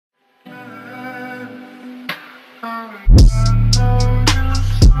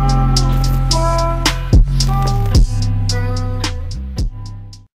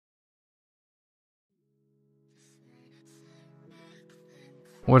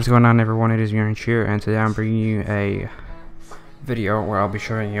What's going on, everyone? It is Aachen here, and today I'm bringing you a video where I'll be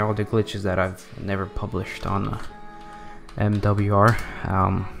showing you all the glitches that I've never published on MWR.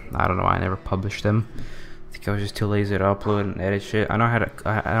 I don't know why I never published them. I think I was just too lazy to upload and edit shit. I know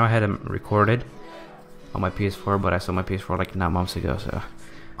I had them recorded on my PS4, but I sold my PS4 like 9 months ago, so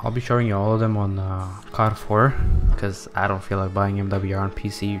I'll be showing you all of them on COD 4 because I don't feel like buying MWR on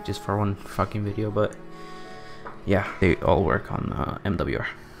PC just for one fucking video, but yeah, they all work on MWR.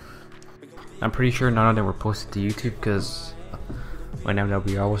 I'm pretty sure none of them were posted to YouTube because when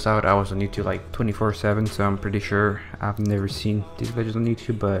MWR was out, I was on YouTube like 24/7, so I'm pretty sure I've never seen these videos on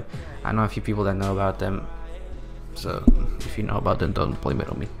YouTube, but I know a few people that know about them, so if you know about them, don't blame it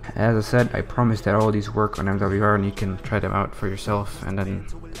on me. As I said, I promise that all these work on MWR and you can try them out for yourself, and then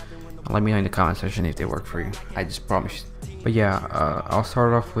let me know in the comment section if they work for you. I just promise. But yeah, I'll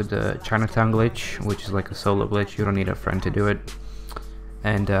start off with the Chinatown glitch, which is like a solo glitch. You don't need a friend to do it,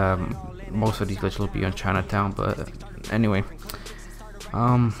 and most of these glitches will be on Chinatown. But anyway,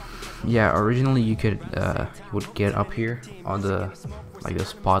 yeah, originally you would get up here on the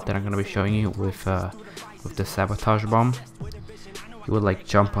spot that I'm gonna be showing you with the sabotage bomb. You would like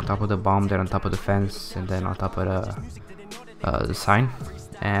jump on top of the bomb, then on top of the fence, and then on top of the sign.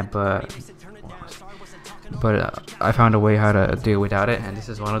 But I found a way how to do it without it, and this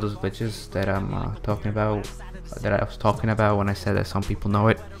is one of those glitches that I'm talking about, that I was talking about when I said that some people know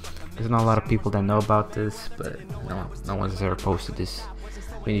it. There's not a lot of people that know about this, but no one's ever posted this.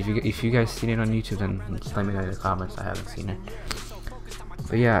 I mean, if you guys seen it on YouTube, then just let me know in the comments. I haven't seen it.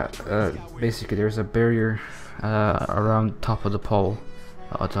 But yeah, basically there's a barrier around top of the pole,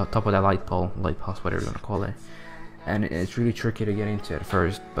 top of that light post, whatever you want to call it, and it's really tricky to get into at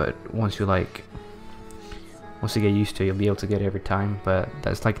first, but once you get used to it, you'll be able to get it every time. But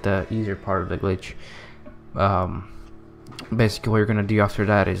that's like the easier part of the glitch. Basically what you're gonna do after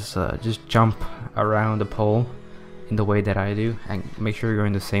that is just jump around the pole in the way that I do, and make sure you're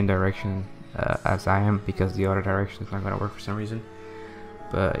in the same direction as I am, because the other direction is not gonna work for some reason.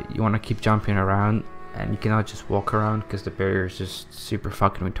 But you want to keep jumping around, and you cannot just walk around because the barrier is just super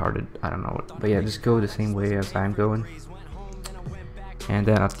fucking retarded. I don't know, but yeah, just go the same way as I'm going. And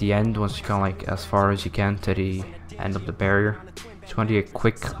then at the end, once you come like as far as you can to the end of the barrier, just want to do a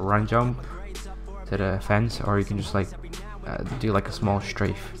quick run jump to the fence, or you can just like do like a small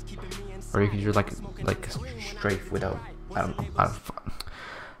strafe, or you can do like a strafe without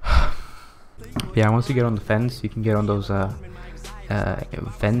yeah, once you get on the fence, you can get on those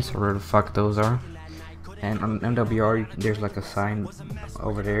vents, or where the fuck those are. And on MWR, there's like a sign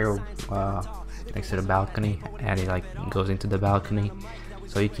over there next to the balcony, and it like goes into the balcony,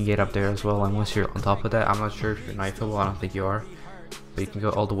 so you can get up there as well. And once you're on top of that, I'm not sure if you're nightfall, I don't think you are, but you can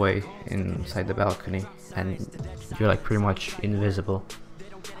go all the way inside the balcony, and you're like pretty much invisible.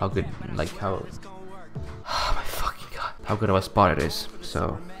 How good, like how oh my fucking god, how good of a spot it is.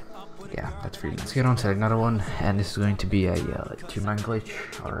 So yeah, that's pretty nice. Let's get on to another one, and this is going to be a 2-man glitch,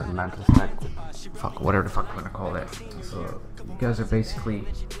 or a mantle stack, fuck, whatever the fuck we're gonna call it. So you guys are basically,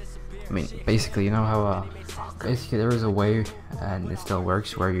 basically, you know how basically there is a way, and it still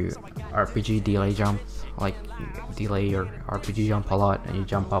works, where you RPG delay jump, like delay or RPG jump a lot, and you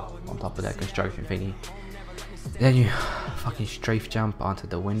jump up on top of that construction thingy. Then you fucking strafe jump onto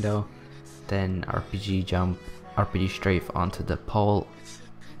the window, then RPG strafe onto the pole,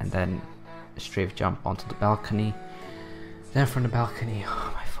 and then strafe jump onto the balcony. Then from the balcony,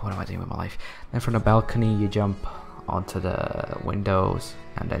 oh my, what am I doing with my life? Then from the balcony you jump onto the windows,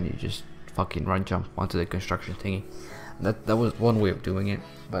 and then you just fucking run jump onto the construction thingy. That was one way of doing it,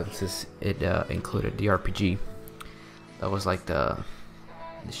 but since it included the RPG, that was like the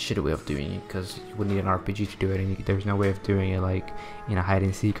shitty way of doing it, because you would need an RPG to do it, and there's no way of doing it like in a hide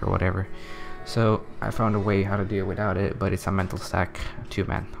and seek or whatever. So I found a way how to do it without it, but it's a mental stack,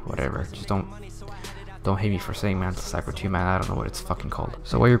 2-man, whatever. Just don't hate me for saying mental stack or 2-man. I don't know what it's fucking called.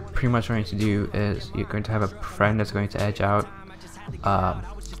 So what you're pretty much going to do is you're going to have a friend that's going to edge out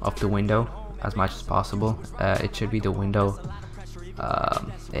of the window as much as possible. It should be the window.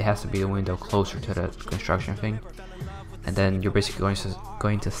 It has to be the window closer to the construction thing, and then you're basically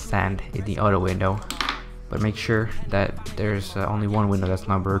going to stand in the other window. But make sure that there's only one window that's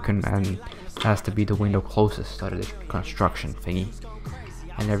not broken, and it has to be the window closest to the construction thingy,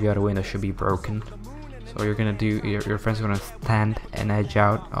 and every other window should be broken. So you're gonna do, your friend's gonna stand and edge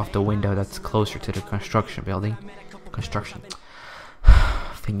out of the window that's closer to the construction thingy,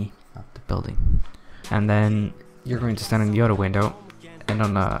 not the building. And then you're going to stand in the other window, and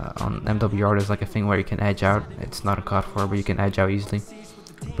on MWR there's like a thing where you can edge out. It's not a COD 4, but you can edge out easily.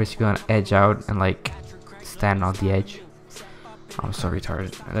 Basically gonna edge out and like stand on the edge. I'm so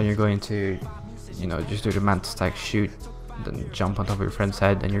retarded. And then you're going to, you know, just do the mantle stack, shoot, then jump on top of your friend's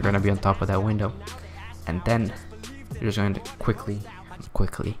head, and you're gonna be on top of that window. And then you're just going to quickly,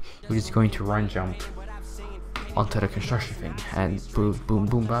 you're just going to run jump onto the construction thing, and boom, boom,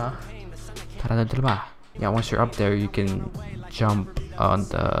 boom, ba, ta-da-da-da-ba. Yeah, once you're up there, you can jump on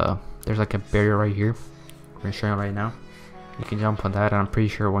the, there's like a barrier right here, we're showing right now. You can jump on that, and I'm pretty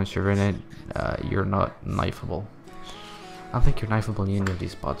sure once you're in it, you're not knifeable. I don't think you're knifeable in any of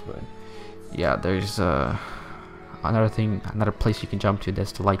these spots, but yeah, there's another place you can jump to.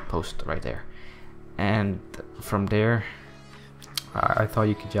 That's the light post right there, and from there, I thought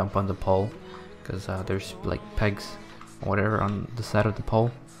you could jump on the pole, because there's like pegs or whatever on the side of the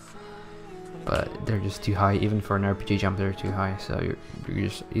pole, but they're just too high. Even for an RPG jump, they're too high, so you're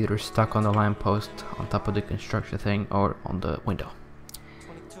just either stuck on the lamppost, on top of the construction thing, or on the window.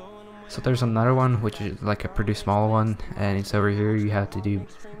 So there's another one, which is like a pretty small one, and it's over here. You have to do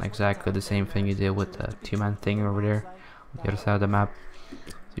exactly the same thing you did with the two-man thing over there on the other side of the map.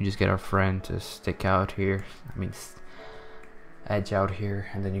 So you just get our friend to stick out here, I mean edge out here,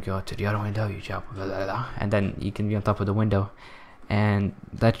 and then you go to the other window, you jump, blah, blah, blah, and then you can be on top of the window. And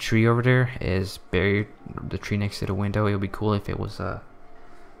that tree over there is buried, the tree next to the window. It would be cool if it was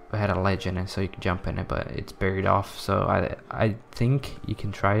if it had a ledge in it so you could jump in it, but it's buried off. So I think you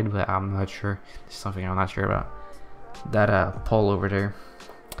can try it, but I'm not sure. It's something I'm not sure about. That pole over there,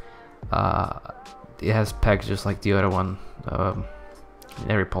 it has pegs just like the other one.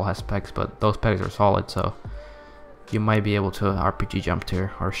 Every pole has pegs, but those pegs are solid, so you might be able to RPG jump to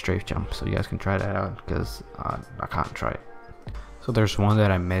or strafe jump. So you guys can try that out, because I can't try it. So there's one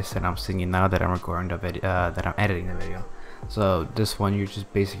that I missed, and I'm seeing now that I'm recording the video, that I'm editing the video. So this one, you're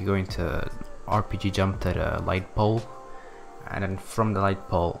just basically going to RPG jump to the light pole, and then from the light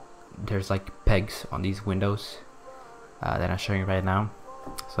pole, there's like pegs on these windows that I'm showing you right now.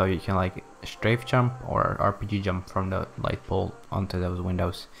 So you can like strafe jump or RPG jump from the light pole onto those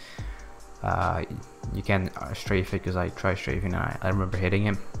windows. You can strafe it, because I tried strafing and I remember hitting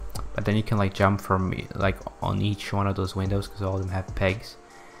it. But then you can like jump from like on each one of those windows, because all of them have pegs.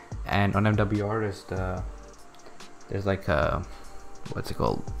 And on MWR there's like a, what's it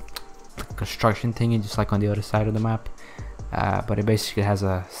called, construction thing, just like on the other side of the map. But it basically has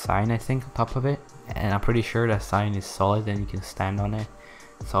a sign, I think, on top of it, and I'm pretty sure that sign is solid and you can stand on it.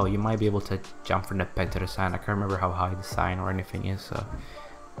 So you might be able to jump from the peg to the sign. I can't remember how high the sign or anything is, so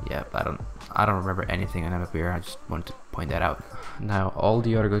yeah, I don't remember anything on MWR. I just wanted to point that out. Now all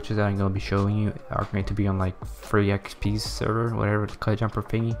the other glitches that I'm going to be showing you are going to be on like free XP's server, whatever, the cut jumper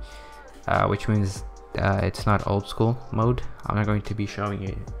thingy, which means it's not old school mode. I'm not going to be showing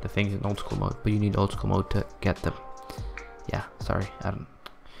you the things in old school mode, but you need old school mode to get them. Yeah, sorry, I don't.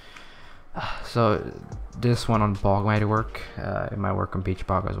 So this one on Bog might work. It might work on Beach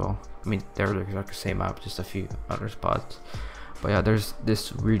Bog as well. I mean, they're exactly the same map, just a few other spots. But yeah, there's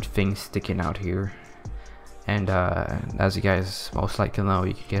this weird thing sticking out here, and as you guys most likely know,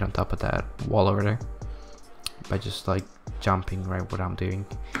 you can get on top of that wall over there by just like jumping right what I'm doing.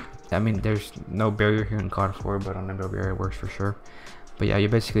 I mean, there's no barrier here in COD 4, but on MWR it works for sure. But yeah, you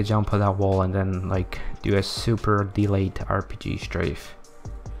basically jump on that wall and then like do a super delayed RPG strafe.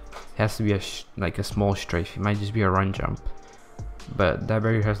 It has to be like a small strafe. It might just be a run jump, but that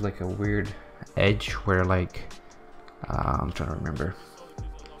barrier has like a weird edge where like I'm trying to remember.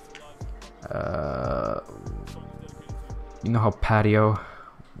 You know how patio,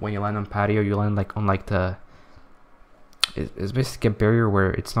 when you land on patio, you land like on like the. It's basically a barrier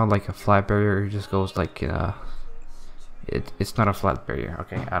where it's not like a flat barrier. It just goes like it's not a flat barrier.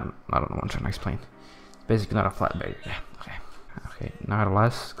 Okay, I don't know what I'm trying to explain. It's basically not a flat barrier. Yeah. Okay. Now the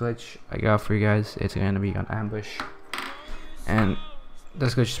last glitch I got for you guys, it's gonna be on ambush, and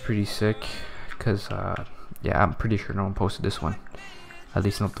this glitch is pretty sick, because yeah, I'm pretty sure no one posted this one, at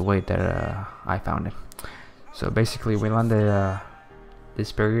least not the way that I found it. So basically, we landed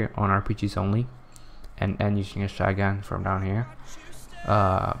this barrier on RPGs only, and using a shotgun from down here.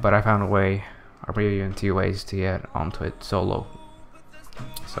 But I found a way, or maybe even two ways, to get onto it solo.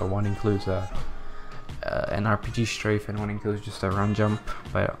 So one includes an RPG strafe, and one includes just a run jump,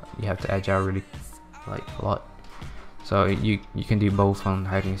 but you have to edge out really like a lot. So you can do both on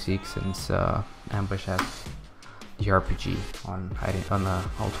hide and seek, since ambush has the RPG on hiding on the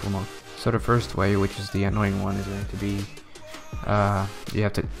old school mode. So the first way, which is the annoying one, is going to be you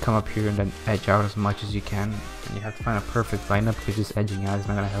have to come up here and then edge out as much as you can, and you have to find a perfect lineup, because just edging out is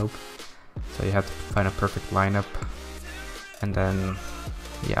not gonna help. So you have to find a perfect lineup, and then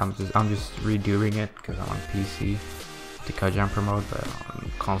yeah, I'm just redoing it because I'm on PC vertical jumper mode, but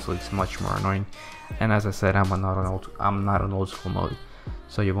on console it's much more annoying. And as I said, I'm not on old school mode,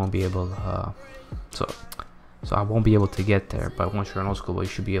 so you won't be able so I won't be able to get there. But once you're on old school mode, you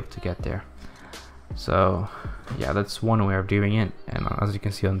should be able to get there. So yeah, that's one way of doing it. And as you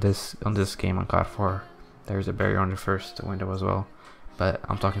can see on this game on COD 4, there's a barrier on the first window as well. But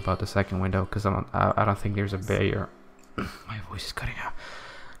I'm talking about the second window because I don't think there's a barrier. My voice is cutting out.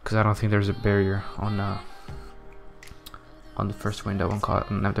 Because I don't think there's a barrier on the first window on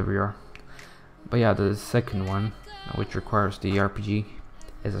MWR. But yeah, the second one, which requires the RPG,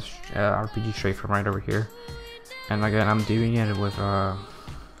 is a RPG straight from right over here. And again, I'm doing it with the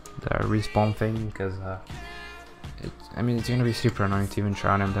respawn thing because I mean, it's gonna be super annoying to even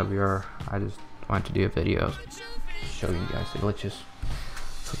try on MWR. I just wanted to do a video showing you guys the glitches.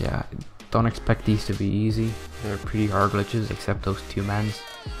 So yeah, don't expect these to be easy. They're pretty hard glitches, except those 2 mans.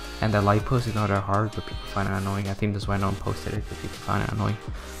 And the light post is not that hard, but people find it annoying. I think that's why no one posted it, because people find it annoying.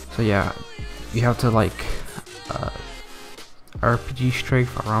 So yeah, you have to like RPG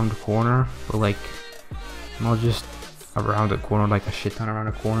strafe around the corner, but like not just around the corner like a shit ton around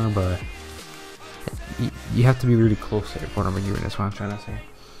the corner, but you have to be really close to the corner when you're in. That's what I'm trying to say.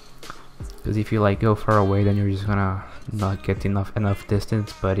 Because if you like go far away, then you're just gonna not get enough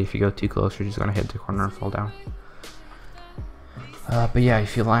distance. But if you go too close, you're just gonna hit the corner and fall down. But yeah,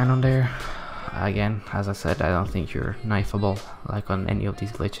 if you land on there, again, as I said, I don't think you're knifeable like on any of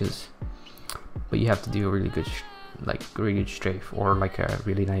these glitches. But you have to do a really good, really good strafe, or like a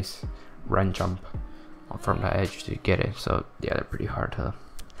really nice run jump from the edge to get it. So yeah, they're pretty hard to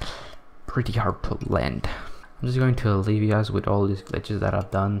land. I'm just going to leave you guys with all these glitches that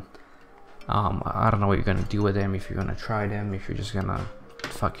I've done. I don't know what you're gonna do with them, if you're gonna try them, if you're just gonna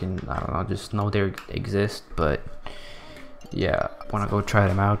fucking, I don't know, just know they exist. But yeah, I wanna go try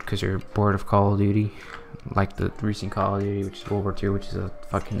them out because you're bored of Call of Duty, like the recent Call of Duty, which is World War II, which is a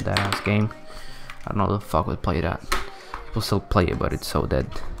fucking dead ass game. I don't know who the fuck would play that. People still play it, but it's so dead.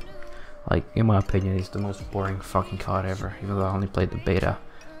 Like, in my opinion, it's the most boring fucking COD ever, even though I only played the beta.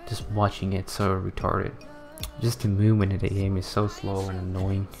 Just watching it so retarded. Just the movement of the game is so slow and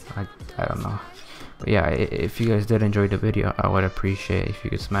annoying. I don't know. But yeah, if you guys did enjoy the video, I would appreciate if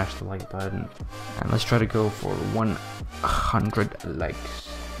you could smash the like button. And let's try to go for 100 likes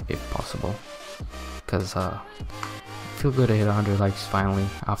if possible. Because I feel good to hit 100 likes finally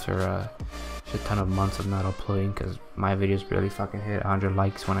after a shit ton of months of not uploading, because my videos barely fucking hit 100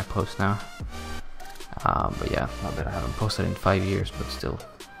 likes when I post now. But yeah, not that I haven't posted in 5 years, but still,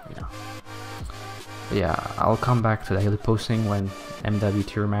 you know. But yeah, I'll come back to daily posting when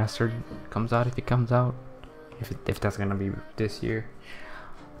MW2 Remastered comes out, if it comes out, if that's gonna be this year.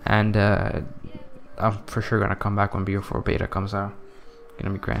 And I'm for sure gonna come back when BO4 beta comes out.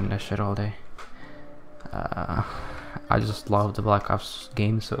 Gonna be grinding that shit all day. I just love the Black Ops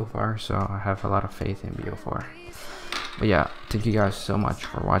game so far, so I have a lot of faith in BO4. But yeah, thank you guys so much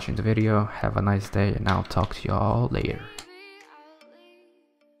for watching the video. Have a nice day, and I'll talk to you all later.